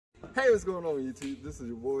Hey, what's going on YouTube? This is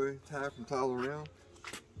your boy Ty from Tyler Around,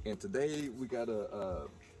 and today we got a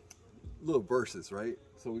little versus, right?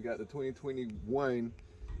 So we got the 2021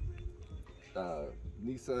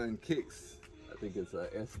 Nissan Kicks, I think it's a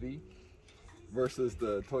SV, versus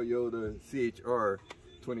the Toyota CHR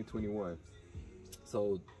 2021.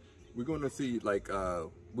 So we're going to see, like,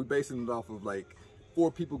 we're basing it off of like 4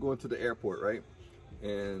 people going to the airport, right?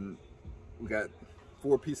 And we got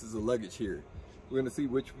 4 pieces of luggage here. We're going to see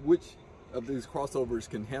which of these crossovers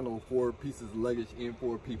can handle 4 pieces of luggage and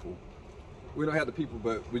 4 people. We don't have the people,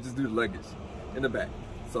 but we just do the luggage in the back.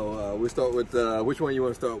 So we'll start with, which one you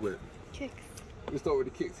want to start with? Kicks. We'll start with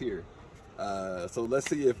the Kicks here. So let's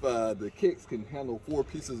see if the Kicks can handle 4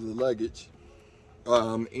 pieces of luggage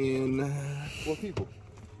and 4 people.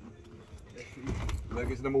 Let's see.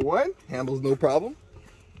 Luggage number 1 handles no problem.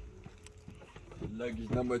 Luggage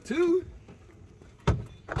number 2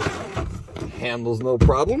 handles no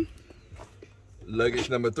problem. Luggage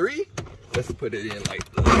number 3, let's put it in like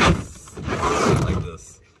this. Like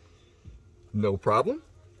this. No problem.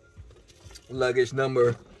 Luggage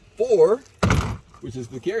number 4, which is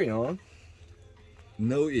the carry-on,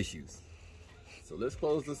 no issues. So let's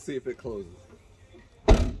close this, see if it closes.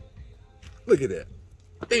 Look at that.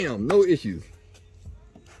 Damn, no issues.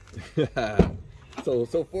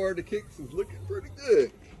 So far the Kicks is looking pretty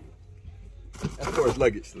good. As far as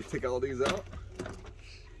luggage, let's take all these out.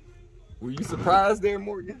 Were you surprised there,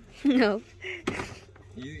 Morgan? No.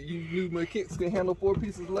 You knew my Kicks can handle 4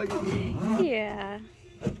 pieces of luggage? Yeah.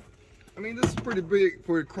 I mean, this is pretty big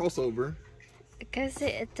for a crossover. Because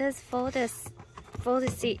it does fold the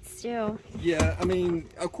seats too. Yeah, I mean,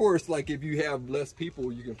 of course, like if you have less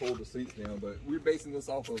people, you can fold the seats down. But we're basing this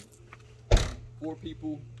off of 4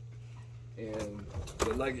 people and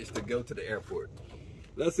the luggage to go to the airport.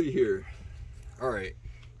 Let's see here. All right,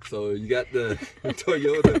 so you got the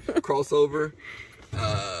Toyota crossover.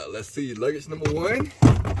 Let's see, luggage number 1.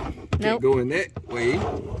 Nope. Can't go in that way.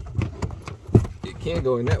 It can't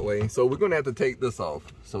go in that way, so we're gonna have to take this off.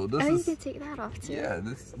 So this is. You can take that off too. Yeah,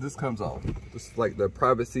 this comes off. This is like the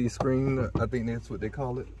privacy screen. I think that's what they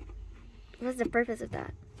call it. What's the purpose of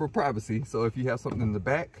that? For privacy. So if you have something in the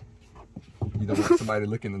back, you don't want somebody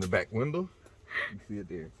looking in the back window. You can see it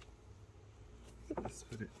there. Let's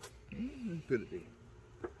put it there.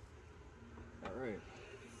 All right.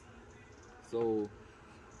 So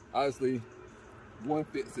obviously 1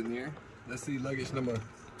 fits in there. Let's see luggage number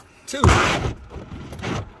 2.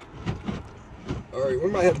 All right, we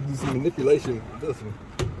might have to do some manipulation with this one.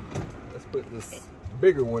 Let's put this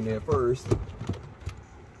bigger one in first.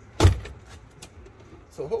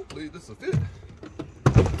 So hopefully this will fit.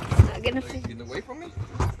 Not gonna fit. Getting away from me?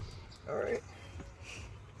 All right.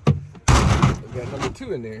 We got number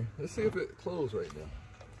 2 in there. Let's see if it closed right now.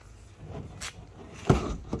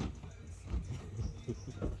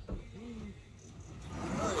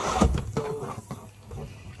 Alright, so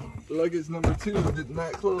luggage number 2 did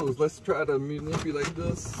not close. Let's try to manipulate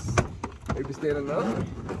this. Maybe standing up.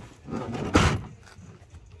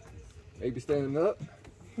 Maybe standing up.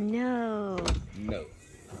 No. No.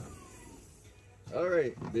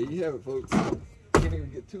 Alright, there you have it, folks. Can't even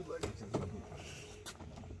get 2 luggages.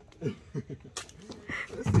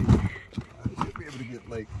 Let's see. I should be able to get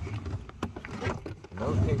like.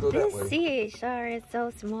 No, can't go that way. This CHR is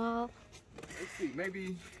so small. Let's see.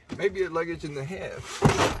 Maybe a luggage and a half.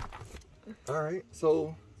 All right.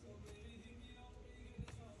 So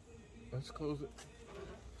let's close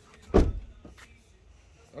it.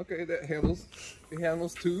 Okay, that handles. It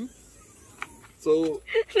handles 2. So.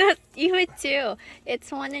 Not even 2.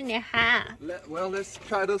 It's 1.5. Well, let's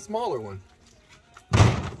try the smaller one.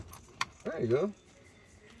 There you go.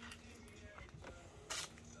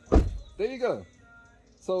 There you go.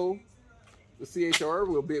 So the CHR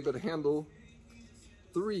will be able to handle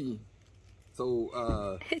 3.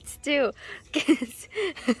 So it's 2.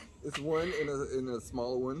 It's 1 in a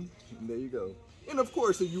smaller one. And there you go. And of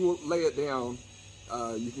course, if you lay it down,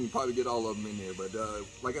 you can probably get all of them in there. But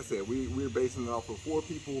like I said, we're basing it off of 4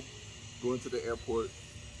 people going to the airport,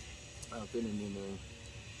 fitting in there.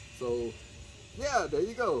 So yeah, there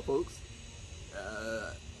you go, folks.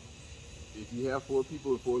 If you have 4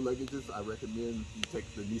 people with 4 luggages, I recommend you take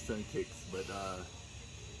the Nissan Kicks. But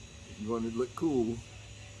if you want to look cool,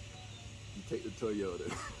 you take the Toyota.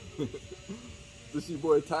 This is your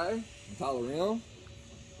boy Ty from Tyler Around,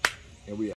 and we out.